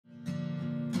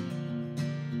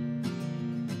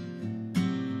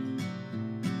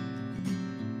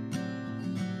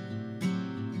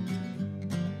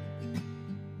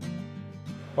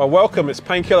Well, welcome. It's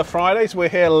Painkiller Fridays. We're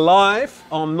here live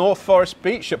on North Forest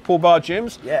Beach at Pool Bar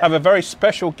Gyms. Yeah. Have a very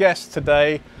special guest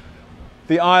today,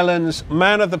 the island's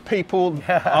man of the people,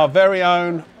 our very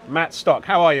own Matt Stock.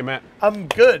 How are you, Matt? I'm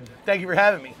good. Thank you for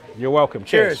having me. You're welcome.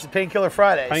 Cheers. It's Painkiller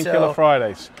Friday. Painkiller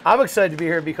Fridays. I'm excited to be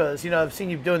here because, I've seen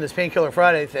you doing this Painkiller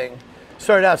Friday thing.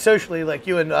 Started out socially, like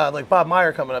you and like Bob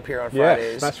Meyer coming up here on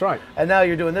Fridays. Yes, that's right. And now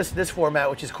you're doing this format,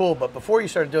 which is cool. But before you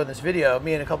started doing this video,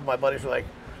 me and a couple of my buddies were like,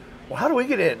 well, how do we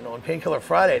get in on Painkiller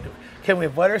Friday? Can we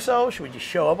invite ourselves? Should we just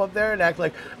show up there and act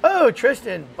like, oh,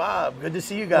 Tristan, Bob, good to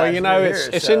see you guys. Well,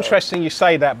 it's interesting you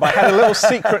say that, but I had a little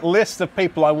secret list of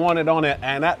people I wanted on it,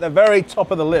 and at the very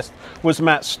top of the list was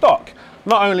Matt Stock.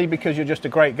 Not only because you're just a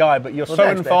great guy, but you're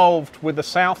involved with the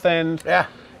South End. Yeah.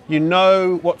 You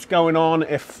know what's going on.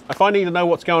 If I need to know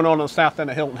what's going on the South End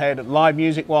of Hilton Head, live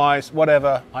music-wise,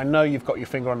 whatever, I know you've got your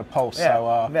finger on the pulse.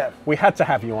 Yeah, so we had to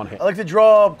have you on here. I like to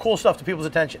draw cool stuff to people's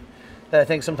attention that I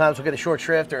think sometimes will get a short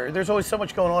shrift, or there's always so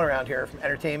much going on around here from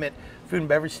entertainment, food and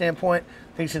beverage standpoint.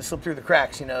 Things can slip through the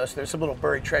cracks, So there's some little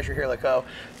buried treasure here, like,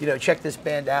 check this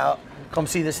band out, come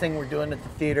see this thing we're doing at the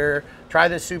theater, try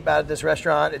this soup out at this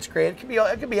restaurant. It's great. It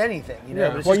could be anything, Yeah.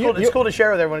 But it's cool to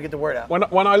share with everyone and get the word out.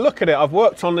 When I look at it, I've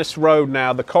worked on this road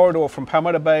now, the corridor from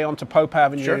Palmetto Bay onto Pope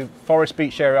Avenue, Sure. Forest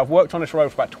Beach area. I've worked on this road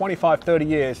for about 25, 30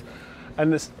 years.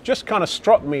 And it's just kind of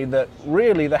struck me that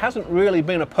really there hasn't really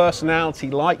been a personality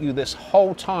like you this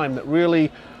whole time that really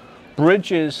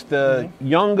bridges the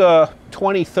younger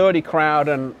 20, 30 crowd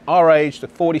and our age, the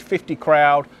 40, 50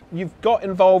 crowd. You've got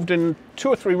involved in 2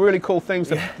 or 3 really cool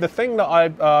things. Yeah. The thing that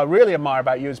I really admire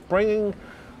about you is bringing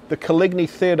the Caligny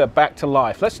Theatre back to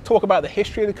life. Let's talk about the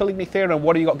history of the Caligny Theatre and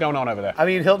what do you got going on over there? I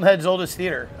mean, Hilton Head's oldest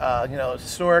theater, it's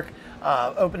historic.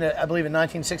 Opened, I believe, in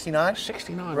 1969.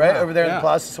 69, right? wow. Over there in Yeah. the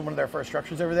plaza, so one of their first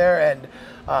structures over there. And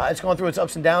it's gone through its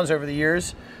ups and downs over the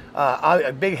years.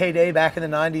 A big heyday back in the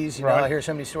 90s. Right. I hear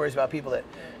so many stories about people that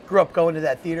grew up going to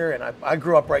that theater. And I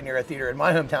grew up right near a theater in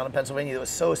my hometown in Pennsylvania that was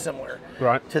so similar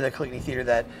to the Caligny Theater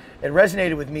that it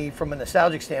resonated with me from a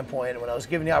nostalgic standpoint. And when I was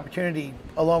given the opportunity,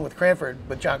 along with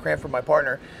John Cranford, my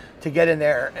partner, to get in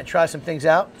there and try some things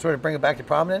out, sort of bring it back to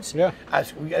prominence. Yeah. I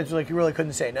was like, you really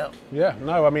couldn't say no. Yeah,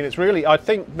 no, I mean, it's really, I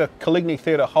think the Caligny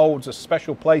Theatre holds a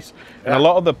special place, and a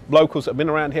lot of the locals that have been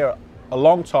around here a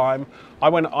long time. I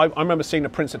remember seeing the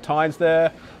Prince of Tides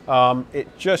there.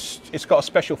 It's got a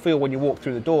special feel when you walk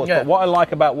through the doors. Yeah. But what I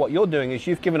like about what you're doing is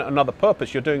you've given it another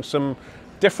purpose. You're doing some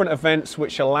different events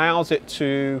which allows it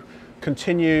to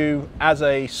continue as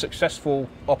a successful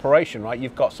operation, right?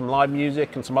 You've got some live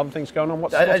music and some other things going on.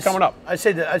 What's coming up? I'd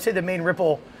say the main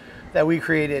ripple that we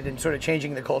created in sort of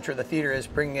changing the culture of the theater is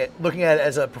looking at it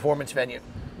as a performance venue.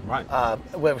 Right.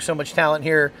 We have so much talent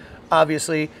here.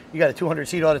 Obviously, you got a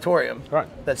 200-seat auditorium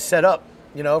that's set up,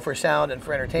 for sound and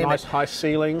for entertainment. Nice high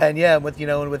ceiling. And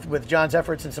with John's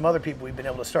efforts and some other people, we've been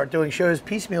able to start doing shows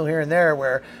piecemeal here and there,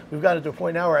 where we've gotten to a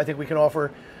point now where I think we can offer,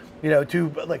 2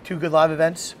 good live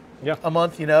events a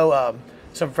month.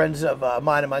 Some friends of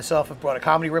mine and myself have brought a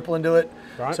comedy ripple into it.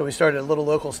 Right. So we started a little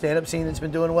local stand-up scene that's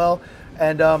been doing well.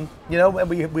 And, and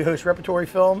we host repertory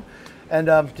film and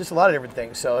just a lot of different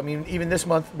things. So, I mean, even this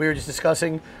month we were just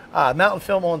discussing Mountain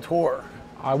Film on Tour.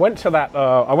 I went to that.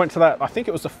 I think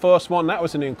it was the first one. That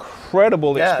was an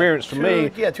incredible experience for me.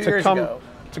 2 years ago.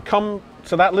 To come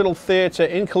to that little theatre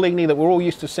in Caligny that we're all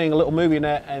used to seeing a little movie in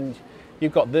there, and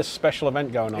you've got this special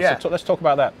event going on. Yeah. So let's talk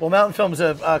about that. Well, Mountain Film is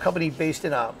a company based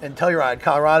in Telluride,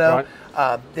 Colorado.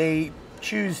 Right. They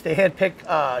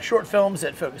handpick short films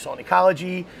that focus on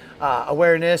ecology,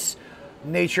 awareness,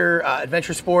 nature,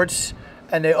 adventure sports,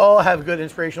 and they all have good,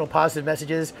 inspirational, positive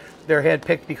messages. They're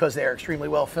handpicked because they are extremely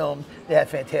well filmed. They have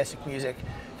fantastic music,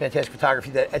 fantastic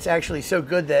photography. That it's actually so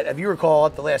good that, if you recall,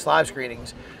 at the last live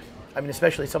screenings, I mean,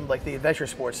 especially some like the adventure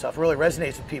sports stuff really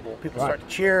resonates with people. People start to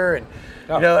cheer, and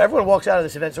everyone walks out of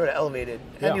this event sort of elevated,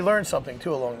 and you learn something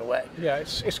too along the way. Yeah,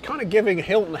 it's kind of giving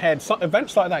Hilton Head,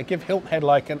 events like that give Hilton Head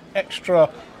like an extra,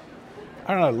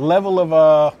 I don't know, level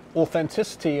of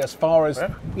authenticity as far as,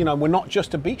 we're not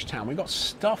just a beach town. We've got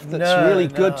stuff that's really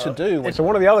good to do. So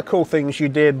one of the other cool things you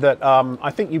did that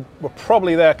I think you were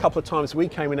probably there a couple of times we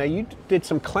came in there, you did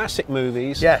some classic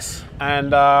movies. Yes.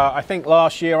 And I think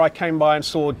last year I came by and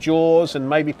saw Jaws and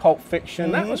maybe Pulp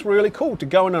Fiction. That was really cool to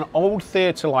go in an old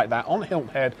theatre like that on Hilton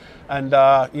Head and,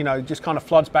 just kind of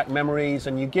floods back memories,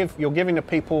 and you're giving the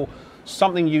people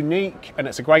something unique, and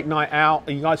it's a great night out.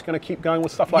 Are you guys going to keep going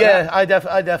with stuff like that? Yeah,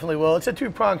 I definitely will. It's a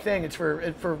two-pronged thing. It's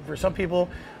for some people,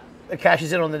 it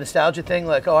cashes in on the nostalgia thing.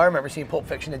 Like, I remember seeing Pulp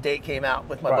Fiction. The date came out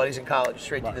with my buddies in college,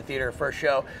 straight to the theater, first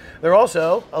show. There are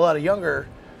also a lot of younger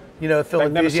film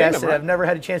They've never seen enthusiasts them, that right? have never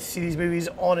had a chance to see these movies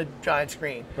on a giant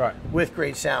screen, Right. with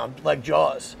great sound, like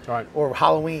Jaws, Right. or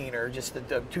Halloween, or just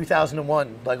the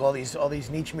 2001, like all these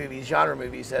niche movies, genre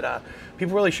movies that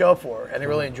people really show up for and they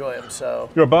really enjoy them. So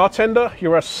You're a bartender.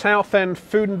 You're a South End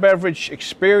food and beverage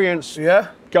experience yeah,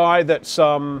 guy that's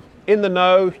in the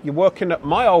know. You're working at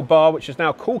my old bar, which is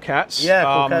now Cool Cats. Yeah,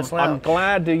 Cool Cats Lounge. I'm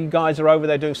glad that you guys are over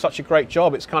there doing such a great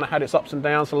job. It's kind of had its ups and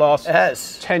downs the last it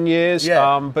has. 10 years,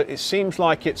 Yeah. but it seems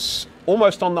like it's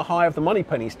almost on the high of the Money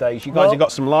Pennies days. You guys Well- have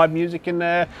got some live music in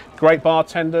there, great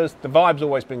bartenders. The vibe's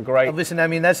always been great. Listen, I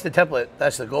mean, that's the template.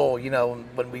 That's the goal.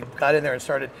 When we got in there and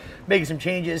started making some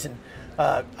changes, and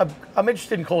I'm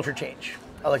interested in culture change.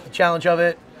 I like the challenge of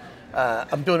it.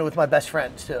 I'm doing it with my best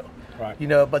friends too. Right.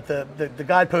 But the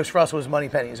guidepost for us was Money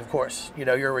Pennies, of course.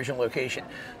 Your original location.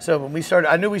 So when we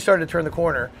started, I knew we started to turn the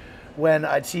corner when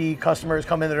I'd see customers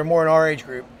come in that are more in our age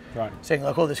group, Right. saying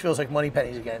like, "Oh, this feels like Money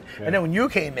Pennies again." Yeah. And then when you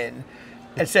came in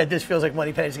and said, "This feels like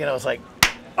Money Pennies again," I was like,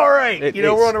 "All right,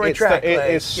 we're on the right track."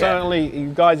 It's certainly, you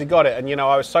guys have got it. And,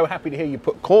 I was so happy to hear you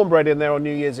put cornbread in there on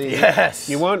New Year's Eve. Yes.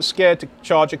 You weren't scared to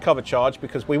charge a cover charge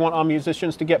because we want our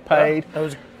musicians to get paid. That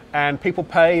was And people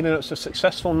paid, and it was a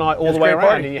successful night all was the a way great around,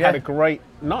 party, and you yeah. had a great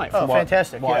night. From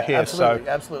fantastic, what I yeah, hear. absolutely,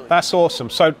 So absolutely. that's awesome.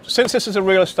 So since this is a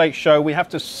real estate show, we have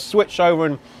to switch over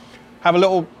and have a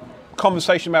little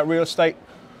conversation about real estate.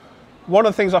 One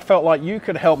of the things I felt like you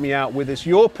could help me out with is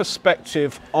your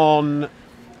perspective on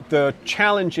the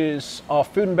challenges our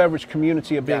food and beverage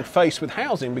community are being Yeah. faced with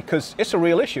housing, because it's a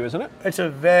real issue, isn't it? It's a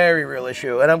very real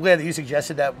issue, and I'm glad that you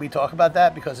suggested that we talk about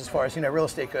that, because as far as real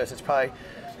estate goes, it's probably,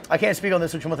 I can't speak on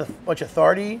this with much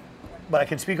authority, but I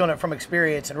can speak on it from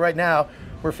experience. And right now,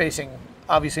 we're facing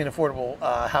obviously an affordable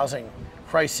housing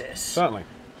crisis. Certainly.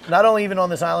 Not only even on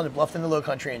this island, but in the Low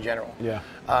Country in general. Yeah.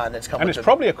 And it's coming. And it's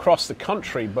probably across the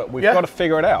country, but we've got to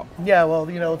figure it out. Yeah. Well,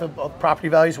 the property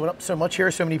values went up so much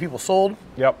here, so many people sold.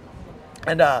 Yep.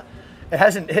 And it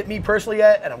hasn't hit me personally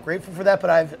yet, and I'm grateful for that, but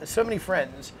I have so many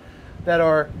friends that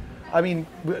are,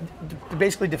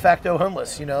 basically de facto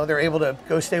homeless. They're able to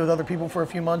go stay with other people for a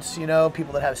few months,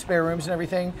 people that have spare rooms and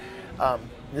everything.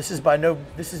 This is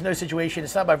no situation.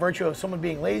 It's not by virtue of someone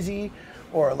being lazy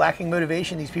or lacking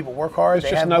motivation. These people work hard. There's they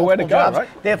just have nowhere to multiple go, jobs.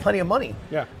 right? They have plenty of money.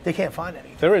 Yeah. They can't find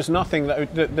any. There is nothing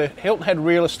that the Hilton Head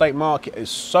real estate market is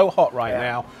so hot right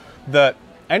now that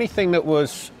anything that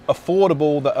was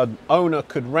affordable that an owner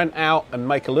could rent out and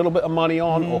make a little bit of money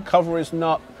on or cover his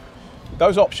nut,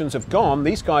 those options have gone.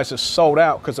 These guys are sold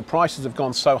out because the prices have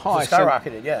gone so high. It's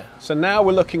skyrocketed, yeah. So now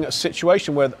we're looking at a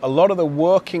situation where a lot of the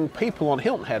working people on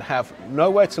Hilton Head have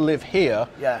nowhere to live here.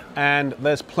 Yeah. And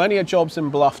there's plenty of jobs in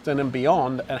Bluffton and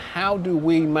beyond. And how do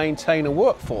we maintain a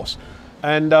workforce?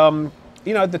 And,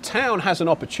 the town has an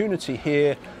opportunity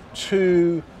here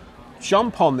to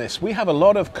jump on this. We have a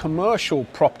lot of commercial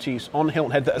properties on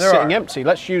Hilton Head that are sitting empty.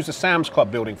 Let's use the Sam's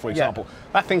Club building, for example.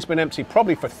 That thing's been empty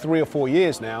probably for 3 or 4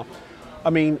 years now.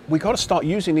 We got to start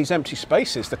using these empty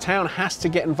spaces. The town has to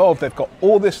get involved. They've got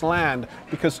all this land,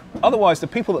 because otherwise the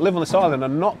people that live on this island are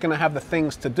not going to have the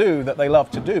things to do that they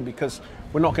love to do, because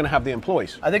we're not going to have the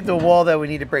employees. I think the wall that we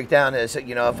need to break down is that,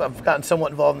 I've gotten somewhat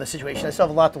involved in this situation. I still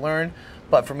have a lot to learn,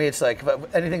 but for me, it's like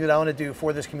anything that I want to do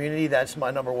for this community, that's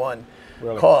my number one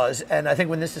cause. And I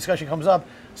think when this discussion comes up,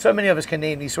 so many of us can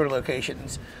name these sort of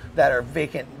locations that are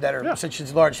vacant, that are such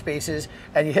as large spaces,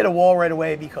 and you hit a wall right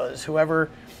away because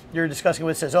whoever you're discussing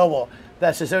with says, "Oh, well,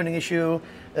 that's a zoning issue.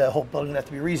 The whole building has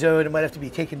to be rezoned. It might have to be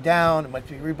taken down. It might have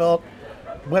to be rebuilt."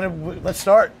 Let's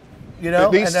start.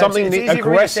 At least something it's easy for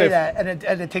me to say aggressive. that,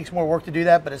 and it takes more work to do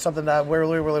that. But it's something that I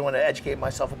really want to educate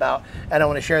myself about, and I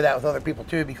want to share that with other people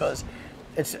too, because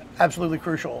it's absolutely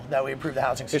crucial that we improve the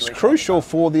housing situation. It's crucial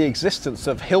for the existence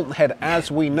of Hilton Head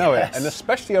as we know it, and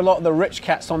especially a lot of the rich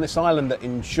cats on this island that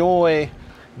enjoy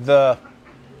the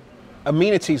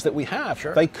amenities that we have.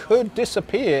 Sure. They could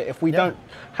disappear if we don't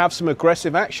have some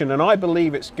aggressive action, and I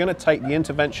believe it's going to take the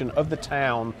intervention of the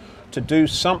town to do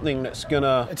something that's going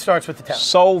to It starts with the town.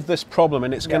 solve this problem,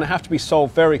 and it's going to have to be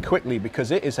solved very quickly,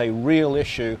 because it is a real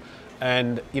issue.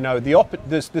 And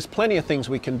there's plenty of things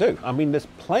we can do. There's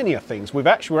plenty of things. We're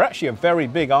actually a very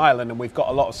big island, and we've got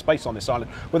a lot of space on this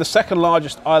island. We're the second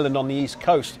largest island on the East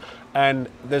Coast, and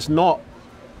there's not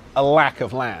a lack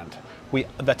of land.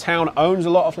 The town owns a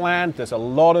lot of land. There's a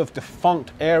lot of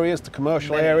defunct areas, the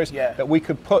commercial areas, that we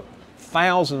could put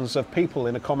thousands of people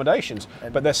in accommodations,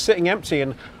 but they're sitting empty,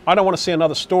 and I don't want to see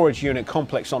another storage unit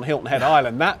complex on Hilton Head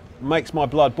Island. That makes my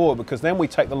blood boil, because then we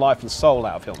take the life and soul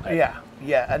out of Hilton Head.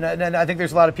 Yeah, and I think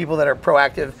there's a lot of people that are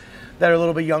proactive, that are a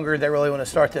little bit younger that really want to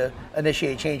start to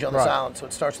initiate change on this island. So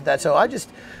it starts with that. So I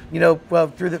just, well,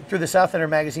 through the South Ender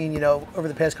magazine, over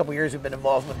the past couple of years, we've been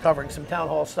involved with covering some town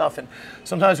hall stuff, and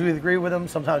sometimes we agree with them,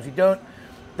 sometimes we don't.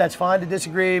 That's fine to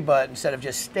disagree, but instead of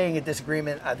just staying at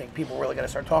disagreement, I think people are really going to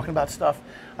start talking about stuff.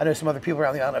 I know some other people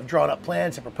around the island have drawn up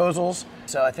plans and proposals,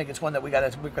 so I think it's one that we're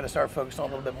going to start focused on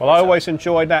a little bit more. Well, I always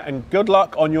enjoyed that, and good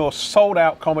luck on your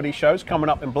sold-out comedy shows coming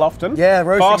up in Bluffton. Yeah,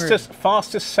 Roasting Room.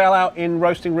 Fastest sellout in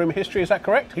Roasting Room history, is that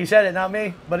correct? He said it, not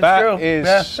me, but it's true. That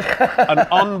is an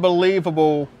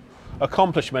unbelievable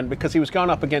accomplishment, because he was going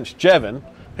up against Jevon,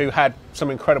 who had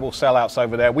some incredible sellouts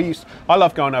over there. I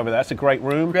love going over there. It's a great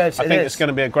room. Yes, I think it's going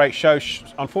to be a great show.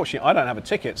 Unfortunately, I don't have a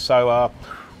ticket, so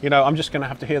I'm just going to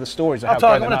have to hear the stories. I'll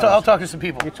talk to some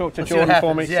people. You talk to Jordan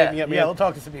for me. Yeah, we'll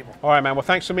talk to some people. All right, man. Well,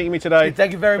 thanks for meeting me today.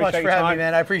 Thank you very much for having me,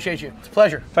 man. I appreciate you. It's a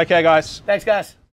pleasure. Take care, guys. Thanks, guys.